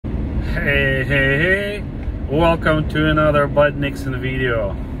Hey, welcome to another BudNixon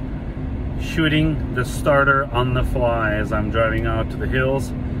video. Shooting the starter on the fly as I'm driving out to the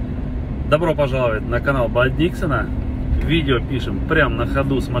hills. Добро пожаловать на канал BudNixon. Видео пишем прямо на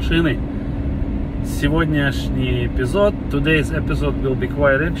ходу с машины. Сегодняшний эпизод, today's episode will be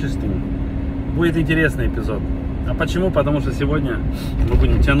quite interesting. Будет интересный эпизод. А почему? Потому что сегодня мы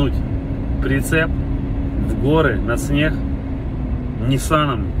будем тянуть прицеп в горы на снег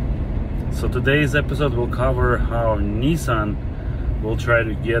Nissaном. So today's episode will cover how Nissan will try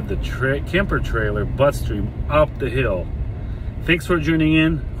to get the camper trailer BudStream up the hill. Thanks for tuning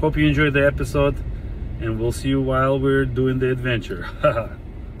in. Hope you enjoyed the episode, and we'll see you while we're doing the adventure.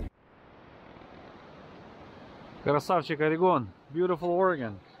 Красавчик, Oregon, beautiful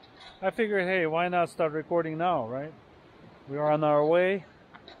Oregon. I figured, hey, why not start recording now, right? We are on our way.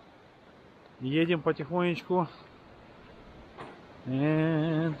 Едем потихонечку.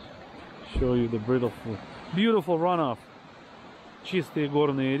 And show you the beautiful runoff. Чистые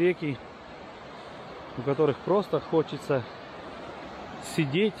горные реки, у которых просто хочется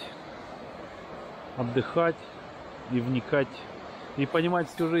сидеть, отдыхать и вникать, и понимать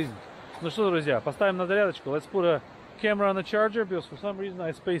всю жизнь. Ну что, друзья, поставим на зарядочку. Let's put a camera on the charger, because for some reason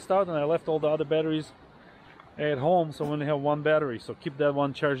I spaced out and I left all the other batteries at home, so we only have one battery, so keep that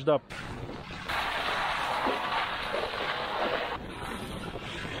one charged up.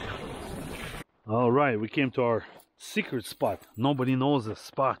 Alright, we came to our secret spot. Nobody knows this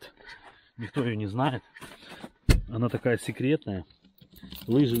spot. Никто ее не знает. Она такая секретная.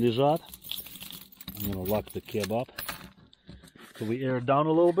 Лыжи лежат. I'm gonna lock the cab up. So we air it down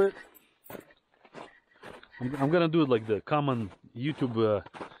a little bit. I'm gonna do it like the common YouTube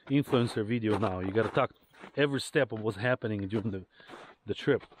influencer video now. You gotta talk every step of what's happening during the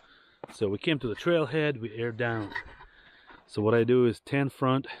trip. So we came to the trailhead, we air down. So what I do is 10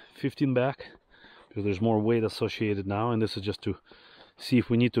 front, 15 back, because there's more weight associated now, and this is just to see if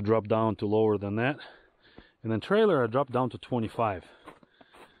we need to drop down to lower than that. And then trailer I drop down to 25.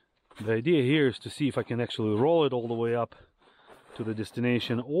 The idea here is to see if I can actually roll it all the way up to the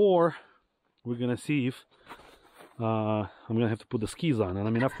destination, or we're gonna see if I'm gonna have to put the skis on. And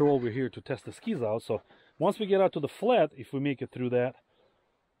I mean, after all, we're here to test the skis out, so once we get out to the flat, if we make it through that,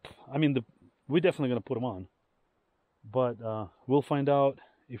 I mean, we're definitely gonna put them on, but we'll find out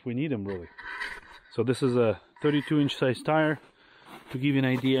if we need them really. So this is a 32-inch size tire. To give you an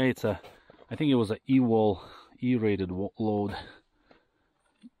idea, it's I think it was a E-Wall E-rated load.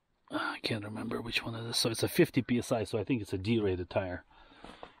 I can't remember which one it is. So it's a 50 psi, so I think it's a D-rated tire.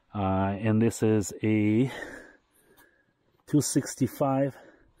 And this is a 265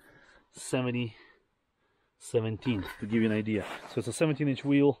 70 17, to give you an idea. So it's a 17-inch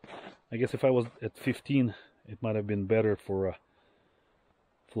wheel. I guess if I was at 15, it might have been better for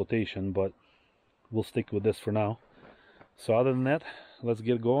flotation, but we'll stick with this for now. So other than that, let's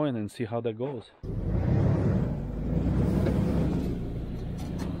get going and see how that goes.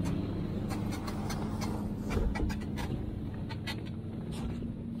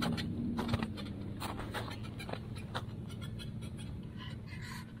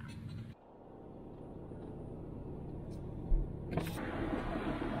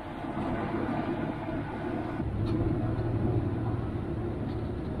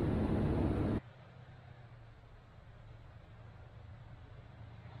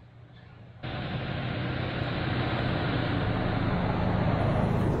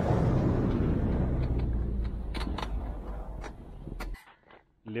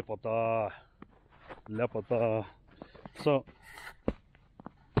 Lepota. So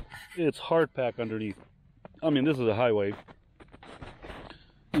it's hard pack underneath. I mean, this is a highway.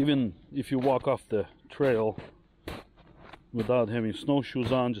 Even if you walk off the trail without having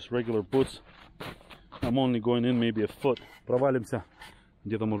snowshoes on, just regular boots, I'm only going in maybe a foot. Провалимся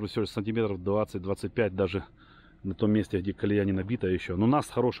где-то, может быть, все сантиметров 20-25 даже на том месте, где колея не набита еще. Но у нас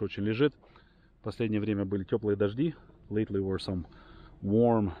хороший очень лежит. В последнее время были теплые дожди. Lately were some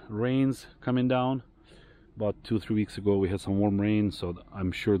warm rains coming down. About 2-3 weeks ago we had some warm rain, so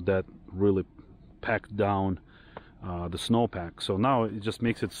I'm sure that really packed down the snowpack. So now it just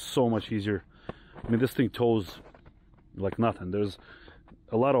makes it so much easier. I mean, this thing tows like nothing. There's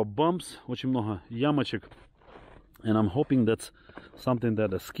a lot of bumps, очень много ямочек, and I'm hoping that's something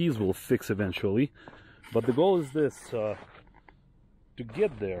that the skis will fix eventually. But the goal is this, to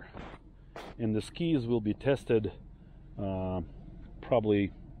get there, and the skis will be tested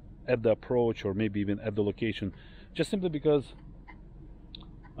probably at the approach, or maybe even at the location, just simply because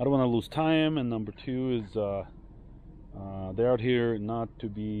I don't want to lose time, and number two is they're out here not to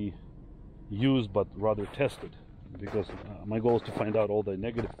be used but rather tested. because my goal is to find out all the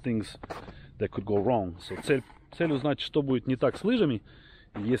negative things that could go wrong. So цель узнать, что будет не так с лыжами,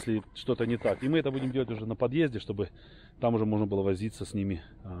 если что-то не так. И мы это будем делать уже на подъезде, чтобы там уже можно было возиться с ними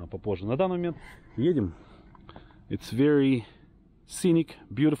попозже. На данный момент едем. It's very scenic,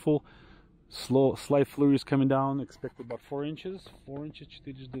 beautiful. Slow, slight flurries coming down. Expected about 4 inches. 4 inches,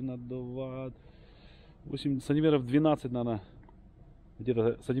 4 на 2. 8 сантиметров 12, наверное.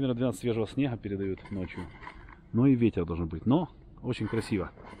 Где-то сантиметров 12 свежего снега передают ночью. Ну и ветер должен быть. Но очень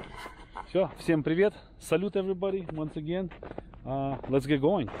красиво. Все, всем привет. Salute everybody once again. Let's get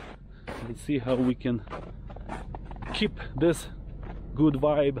going. Let's see how we can keep this good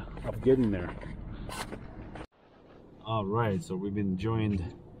vibe of getting there. All right, so we've been joined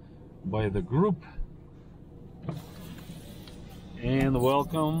by the group, and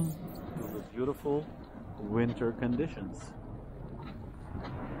welcome to the beautiful winter conditions.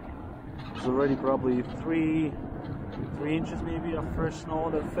 There's already probably 3 inches maybe of fresh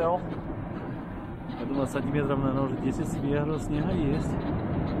snow that fell. Я думаю, сантиметров, наверное, уже 10 свежего снега есть.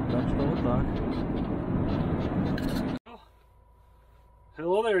 Так что вот так.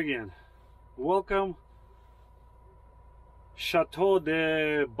 Hello there again. Welcome, Chateau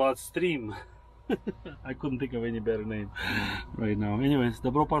de BudStream. I couldn't think of any better name right now. Anyways,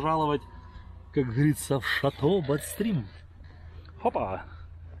 добро пожаловать, как говорится, в Chateau BudStream. Хопа!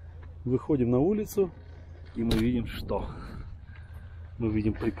 Выходим на улицу, и мы видим что? Мы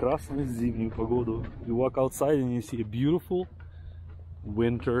видим прекрасную зимнюю погоду. You walk outside and you see a beautiful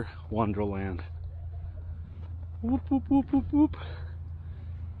winter wonderland. Whoop, whoop, whoop, whoop, whoop.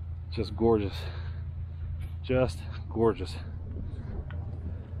 Just gorgeous. Just gorgeous.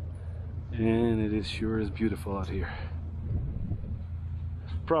 And it is sure is beautiful out here.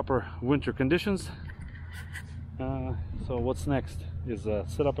 Proper winter conditions. So what's next is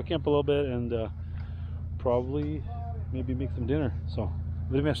set up a camp a little bit and probably maybe make some dinner. So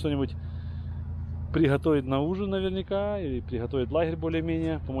время что-нибудь приготовить на ужин наверняка, или приготовить лагерь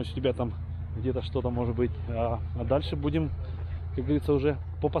более-менее, помочь ребятам где-то что-то может быть. А дальше будем, как говорится, уже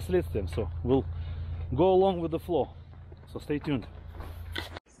по последствиям. So we'll go along with the flow. So stay tuned.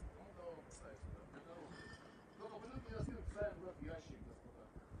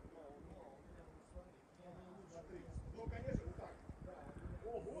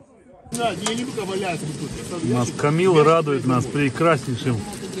 У нас Камила радует нас прекраснейшим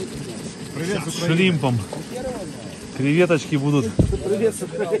шримпом. Креветочки будут.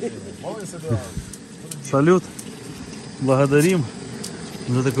 Салют. Благодарим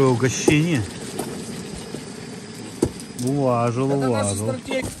за такое угощение. Уважил.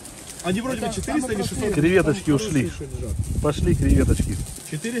 Они вроде бы 400 или 600. Креветочки ушли. Пошли креветочки.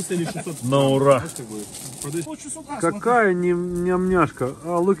 400 или 600. На ура. Какая ням-няшка.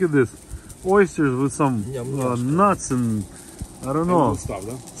 Look at this. Oysters with some nuts and I don't know.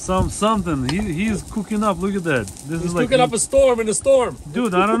 Something. He's cooking up. Look at that. This is like cooking up a storm in a storm.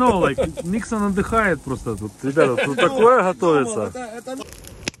 Dude, I don't know. Like Nikson отдыхает просто тут. Ребята, тут такое готовится.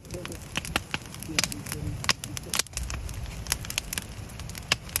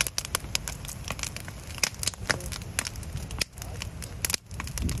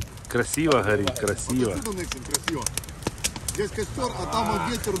 Красиво горит, красиво. Здесь костер, а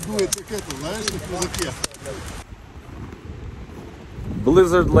там ветер дует, как это, знаешь, на языке.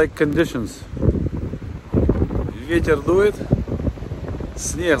 Blizzard-like conditions. Ветер дует,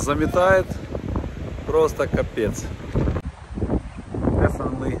 снег заметает, просто капец.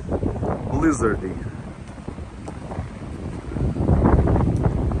 Definitely blizzardy.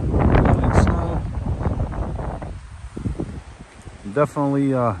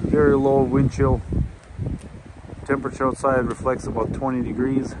 Definitely very low wind chill. Temperature outside reflects about 20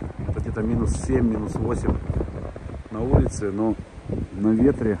 degrees. Где-то минус 7, минус 8 на улице, но на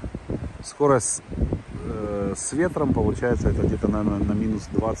ветре. Скорость с ветром получается это где-то, наверное, на минус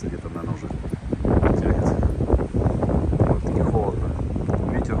 20, где-то, наверное, уже тянется. Вот таки холодно.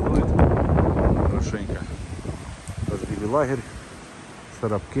 Ветер дует хорошенько. Разбили лагерь.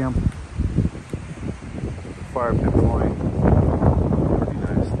 Set up camp. Fire pit going.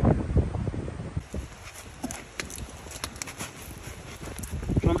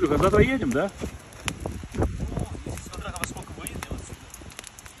 Андрюха, завтра едем, да? Смотря во сколько выедем отсюда.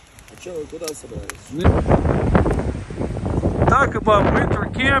 А что, вы куда собрались? Talk about winter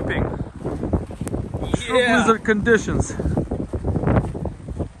camping. Blizzard conditions.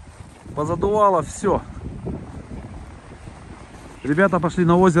 Позадувало все. Ребята пошли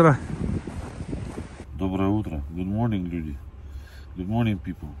на озеро. Доброе утро. Good morning, люди. Good morning,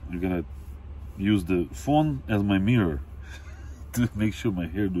 people. I'm gonna use the phone as my mirror to make sure my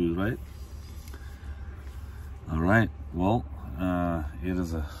hair do it right. All right, well, it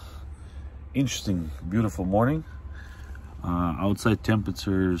is a interesting, beautiful morning. Outside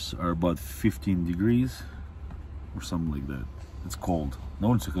temperatures are about 15 degrees or something like that. It's cold. На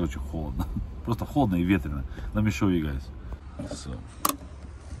улице, короче, холодно. Просто холодно и ветрено. Let me show you guys. So.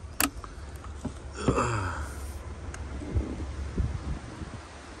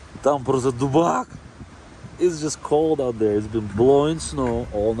 Там просто дубак. It's just cold out there. It's been blowing snow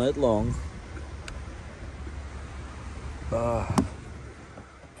all night long.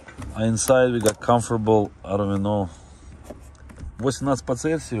 Inside we got comfortable, I don't even know, 18 по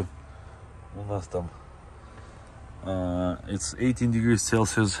Цельсию у нас там. It's 18 degrees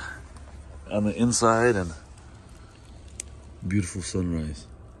Celsius on the inside and beautiful sunrise.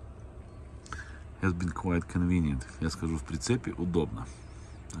 Has been quite convenient. Я скажу, в прицепе удобно.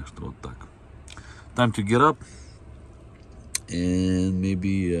 Так что вот так. Time to get up and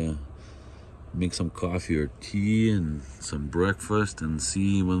maybe make some coffee or tea and some breakfast and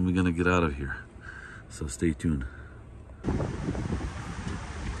see when we're gonna get out of here. So stay tuned.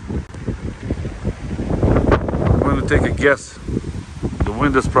 I'm going to take a guess. The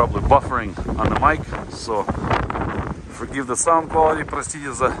wind is probably buffering on the mic, so forgive the sound quality.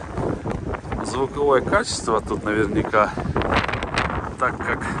 Простите за звуковое качество тут наверняка, так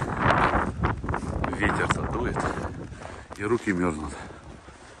как ветер-то дует и руки мерзнут.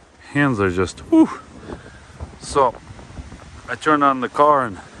 Hands are just whew. So I turned on the car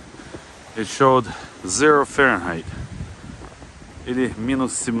and it showed 0 Fahrenheit или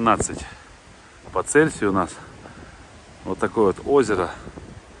минус 17 по Цельсию у нас. Вот такое вот озеро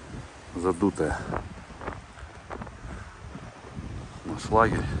задутое. Наш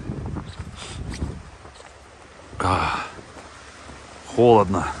лагерь.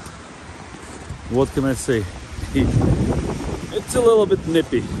 Холодно. What can I say? It's a little bit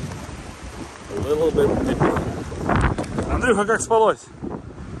nippy. A little bit nippy. Андрюха, как спалось?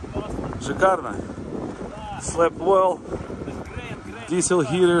 Шикарно. Slept well. Diesel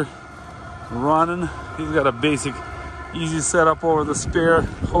heater running. He's got a basic, easy setup over the spare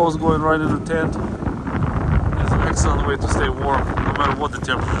hose going right in the tent. It's an excellent way to stay warm, no matter what the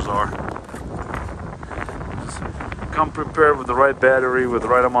temperatures are. Just come prepared with the right battery, with the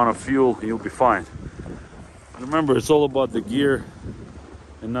right amount of fuel, you'll be fine. Remember, it's all about the gear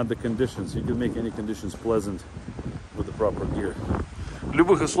and not the conditions. You can make any conditions pleasant with the proper gear. В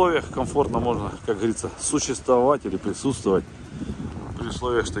любых условиях комфортно можно, как говорится, существовать или присутствовать, при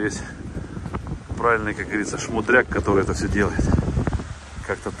условии, что есть правильный, как говорится, шмудряк, который это все делает.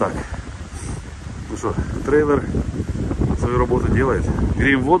 Как-то так. Ну что, трейлер свою работу делает.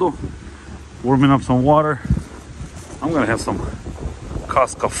 Греем воду, warming up some water. I'm gonna have some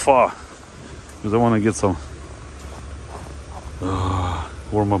cask of pho because I want to get some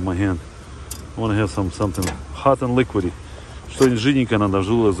warm up my hand. I want to have something hot and liquidy. Что-нибудь жиденькое надо в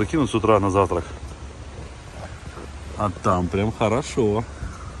желудок закинуть с утра на завтрак. А там прям хорошо.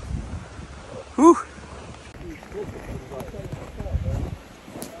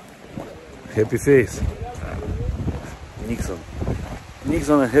 Happy face. Nikson.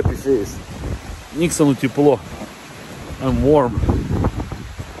 Nikson a happy face. Никсону тепло. I'm warm.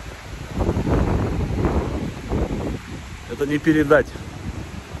 Это не передать.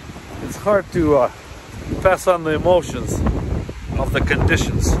 It's hard to pass on the emotions of the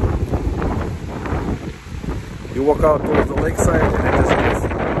conditions. You walk out towards the lakeside and it is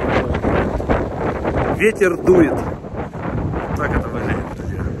ветер дует. Так это выглядит,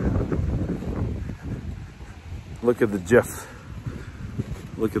 друзья. Look at the Jeff.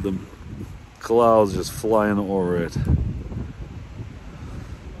 Look at the clouds just flying over it.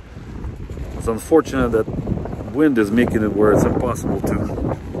 It's unfortunate that wind is making it where it's impossible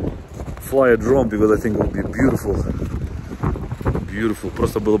to fly a drone because I think it would be beautiful. Beautiful.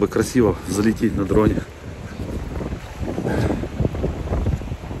 Просто было бы красиво залететь на дроне.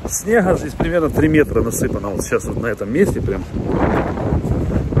 Снега здесь примерно 3 метра насыпано вот сейчас вот на этом месте прям.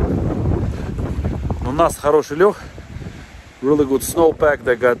 У нас хороший лег. Really good snowpack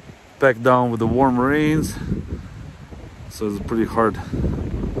that got packed down with the warm rains. So it's pretty hard.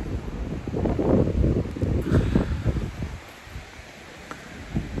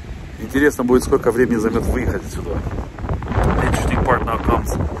 Интересно будет, сколько времени займет выехать отсюда. Interesting part now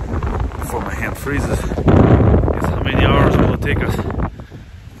comes before my hand freezes. Is how many hours will it take us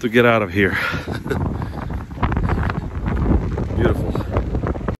to get out of here. Beautiful.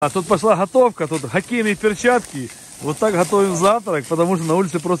 А тут пошла готовка, тут хоккейные перчатки. Вот так готовим завтрак, потому что на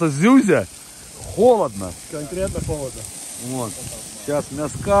улице просто зюзя. Холодно. Конкретно холодно. Вот. Сейчас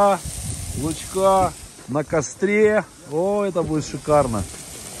мяска, лучка на костре. О, это будет шикарно.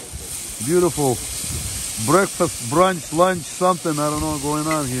 Beautiful breakfast, brunch, lunch, something, I don't know, going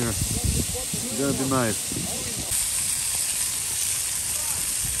on here. It's gonna be nice.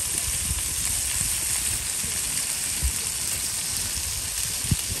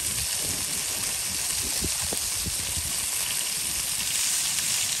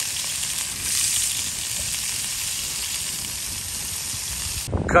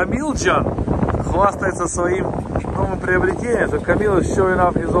 Камилджан хвастается своим новым приобретением. So Camille is showing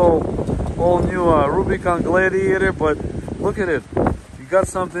off his all new Rubicon Gladiator, but look at it. He got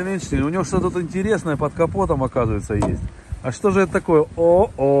something interesting. У него что-то тут интересное под капотом, оказывается, есть. А что же это такое?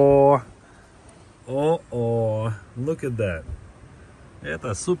 О-о! О-о! Look at that.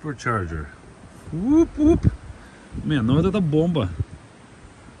 Это supercharger. Whoop-whoop. Man, ну вот это бомба.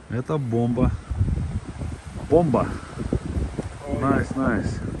 Это бомба. Бомба. Nice,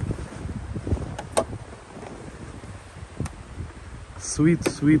 nice. Sweet,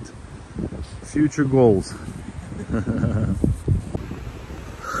 sweet future goals.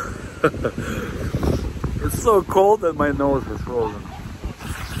 It's so cold that my nose is frozen.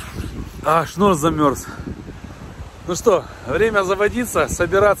 Аж нос замерз. Ну что, время заводиться,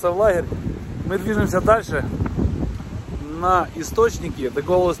 собираться в лагерь. Мы движемся дальше на источники. The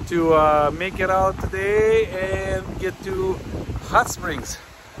goal is to make it out today and get to hot springs.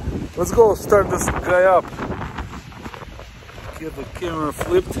 Let's go start this guy up. Get the camera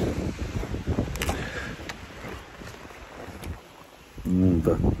flipped.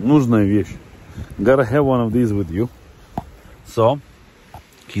 Да, нужная вещь. Gotta have one of these with you. So,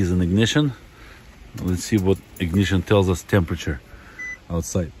 keys in ignition. Let's see what ignition tells us temperature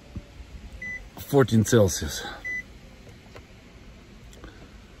outside. 14 Celsius.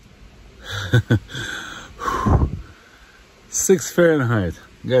 Six Fahrenheit.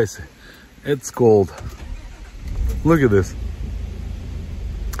 Guys, it's cold. Look at this.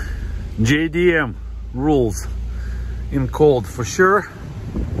 JDM rules in cold for sure.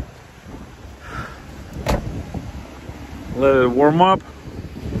 Let it warm up.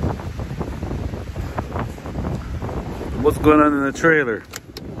 What's going on in the trailer?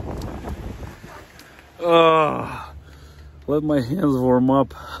 Let my hands warm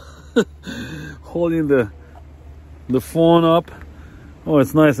up. Holding the phone up. Oh,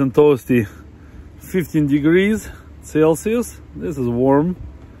 it's nice and toasty. 15 degrees Celsius. This is warm.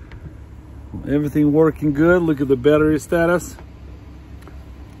 Everything working good. Look at the battery status.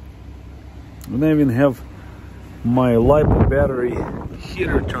 And I even have my LiPo battery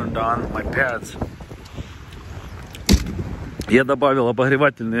heater turned on, my pads. Я добавил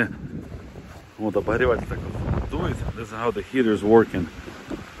обогревательные. Вот обогреватель так дует. This is how the heater is working.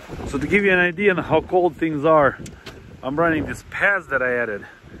 So to give you an idea on how cold things are, I'm running these pads that I added.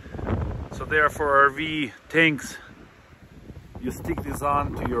 So they are for RV tanks. You stick these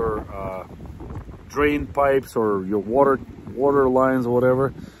on to your drain pipes or your water lines or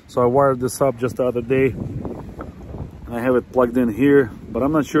whatever. So I wired this up just the other day. I have it plugged in here, but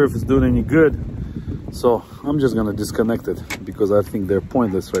I'm not sure if it's doing any good. So I'm just gonna disconnect it because I think they're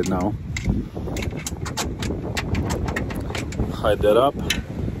pointless right now. Hide that up.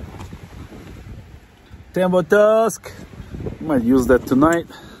 Tembo Tusk. Might use that tonight.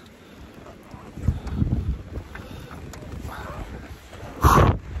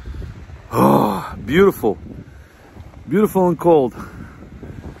 Oh, beautiful. Beautiful and cold.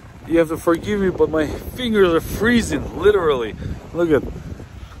 You have to forgive me, but my fingers are freezing, literally. Look at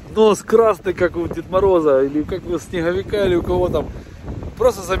нос красный, как у Дед Мороза, или как у снеговика, или у кого там.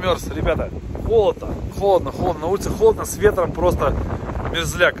 Просто замерз, ребята. Холодно, холодно, холодно. На улице холодно, с ветром просто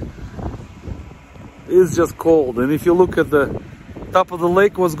мерзляк. It's just cold. And if you look at the top of the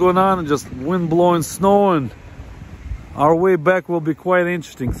lake, what's going on, just wind blowing snow, and our way back will be quite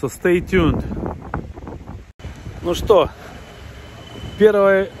interesting. So stay tuned. Ну что,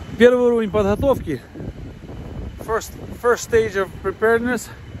 первый уровень подготовки. First stage of preparedness.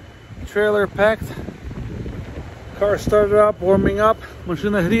 Trailer packed. Car started up, warming up.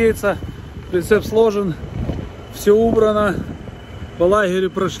 Машина греется. Прицеп сложен. Все убрано. По лагерю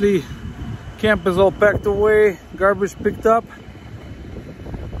прошли. Camp is all packed away. Garbage picked up.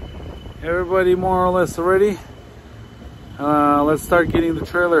 Everybody more or less ready. Let's start getting the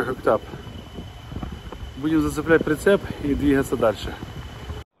trailer hooked up. Будем зацеплять прицеп и двигаться дальше.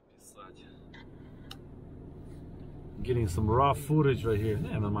 Getting some raw footage right here.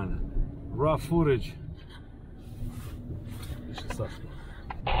 Не, нормально. Raw footage.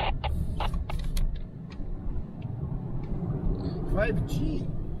 5G.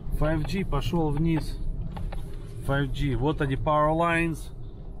 5G пошел вниз. 5G. Вот они powerlines.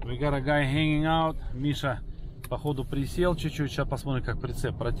 We got a guy hanging out. Миша, походу, присел чуть-чуть. Сейчас посмотрим, как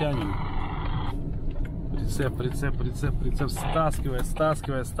прицеп протянем. Прицеп.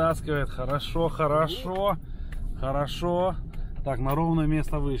 Стаскивает. Хорошо. Так, на ровное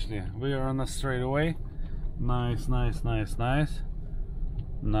место вышли. We are on a straightaway. Nice.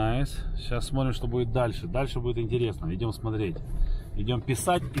 Сейчас смотрим, что будет дальше. Дальше будет интересно. Идем смотреть. Идем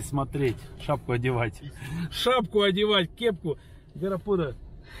писать и смотреть. Шапку одевать, кепку. You gotta put a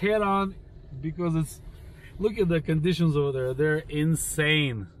hat on because it's... Look at the conditions over there. They're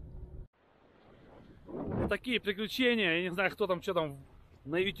insane. Такие приключения. Я не знаю, кто там что там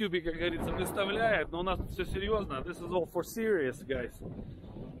на YouTube, как говорится, выставляет, но у нас все серьезно. This is all for serious, guys.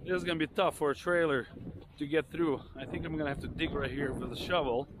 This is gonna be tough for a trailer to get through. I think I'm gonna have to dig right here with a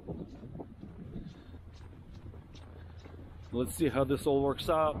shovel. Let's see how this all works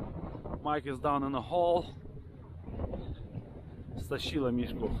out. Mike is down in the hall. Стащила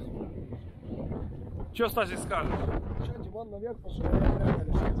Мишку. Что, Стасик, скажешь? Что, Димон наверх пошел, я прямо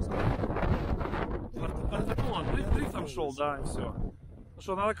решил сказать. Дрифтом шел, да, и все. Ну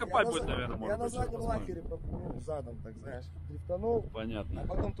что, надо копать будет, наверное, может Я на быть, заднем лакере пропнул, задом, так знаешь, дрифтанул. Понятно. А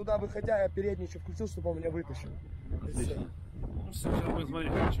потом туда выходя, я передний еще включил, чтобы он меня вытащил. Отлично. Ну все, сейчас будем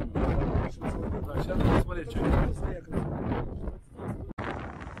смотреть, почему. Да, сейчас будем смотреть, что это.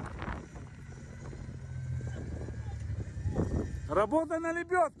 Работай на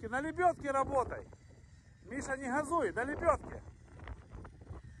лебедке работай. Миша, не газуй, на лебедке.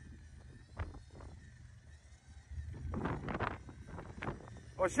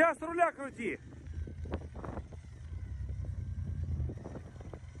 Вот сейчас руля крути.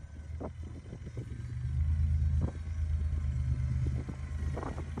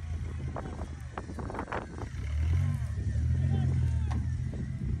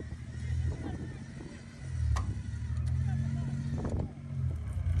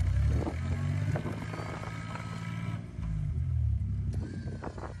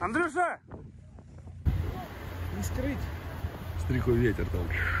 Андрюша! Не скрыть. Стриху ветер там.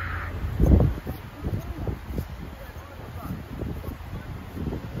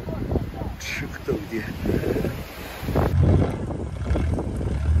 Кто где?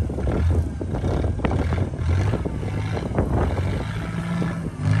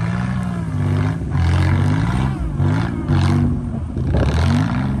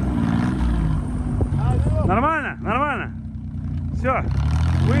 Нормально. Все.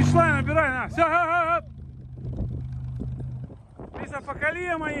 Вынчлайн набирай, на. Все, Миша, по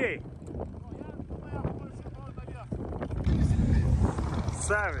колее моей.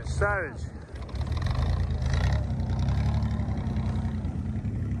 Savage.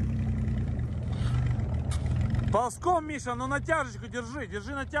 Ползком, Миша, но натяжечку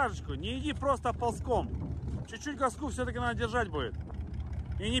держи натяжечку. Не иди просто ползком. Чуть-чуть газку все-таки надо держать будет.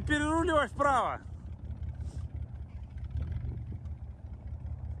 И не переруливай вправо.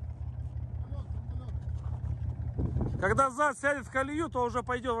 Когда зад сядет в колею, то уже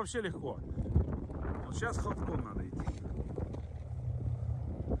пойдет вообще легко. Вот сейчас ходком надо идти.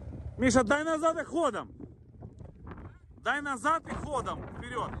 Миша, дай назад и ходом.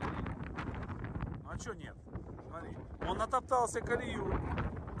 Вперед. А что нет? Смотри. Он натоптался колею.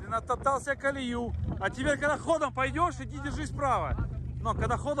 Ты натоптался колею. А теперь, когда ходом пойдешь, иди держись вправо. Но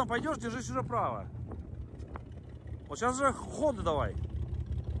когда ходом пойдешь, держись уже вправо. Вот сейчас же ходу давай.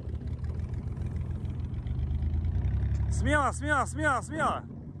 Смело.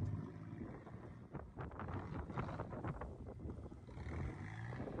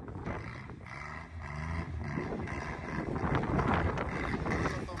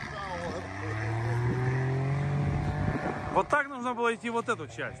 Вот так нужно было идти вот эту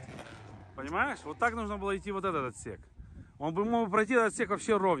часть. Понимаешь? Вот так нужно было идти вот этот отсек. Он бы мог пройти этот отсек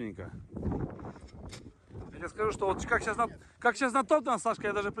вообще ровненько. Я тебе скажу, что вот как сейчас натоптано, Сашка,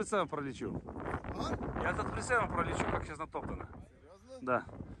 я даже прицелом пролечу. Я тут прицелом пролечу, как сейчас натоптано. Серьезно? Да.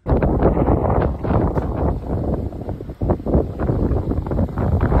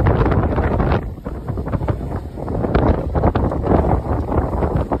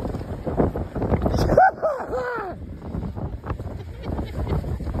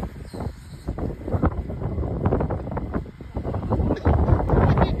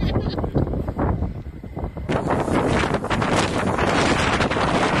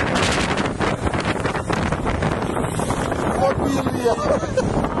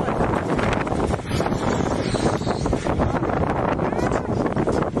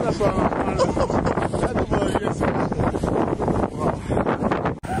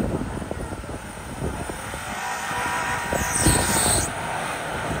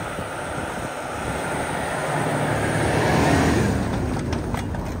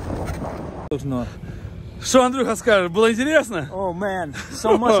 Что, Андрюха, скажешь? Было интересно? Oh man,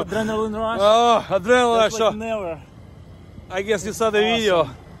 so much adrenaline rush. Oh, adrenaline Just rush. like never. I guess you saw the video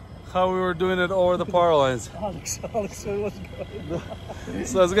how we were doing it over the power lines. Alex, it was good.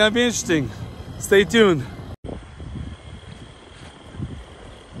 So it's gonna be interesting. Stay tuned.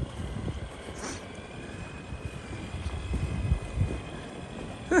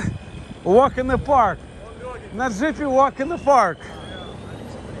 Walk in the park. На джипе walk in the park.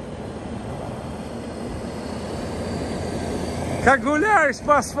 Как гуляешь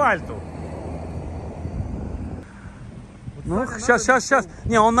по асфальту. Ну, сейчас.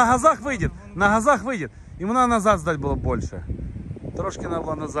 Не, он на газах выйдет. На газах выйдет. Ему надо назад сдать было больше. Трошки надо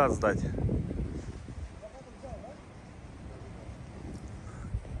было назад сдать.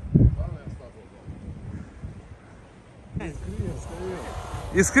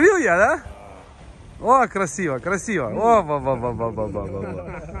 Искрил я, да? О, красиво, красиво. О,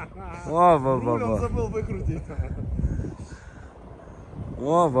 Он забыл выкрутить.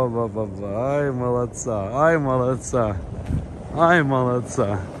 О, ай, молодца, ай, молодца, ай,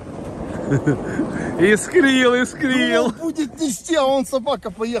 молодца. Искрил. Он будет нести, а он, собака,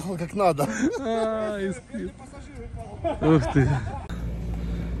 поехал как надо. Искрил. Ух ты.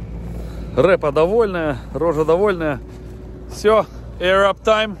 Рэпа довольная, рожа довольная. Все, air up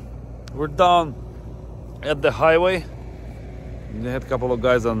time. We're down at the highway. We had a couple of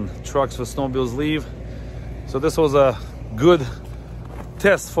guys on trucks with snowmobiles leave. So this was a good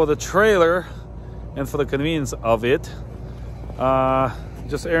test for the trailer and for the convenience of it.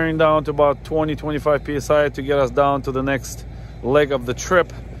 Just airing down to about 20-25 psi to get us down to the next leg of the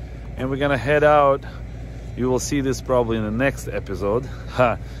trip, and we're gonna head out. You will see this probably in the next episode.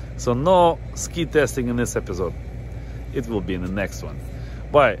 So no ski testing in this episode. It will be in the next one.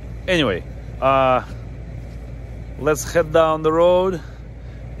 But anyway, let's head down the road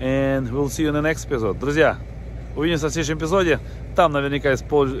and we'll see you in the next episode. Друзья, увидимся в следующем эпизоде. Там наверняка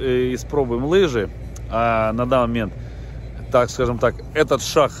испробуем лыжи. А на данный момент, так скажем так, этот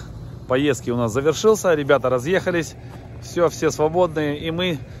шаг поездки у нас завершился. Ребята разъехались. Все свободные. И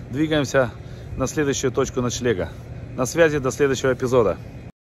мы двигаемся на следующую точку ночлега. На связи до следующего эпизода.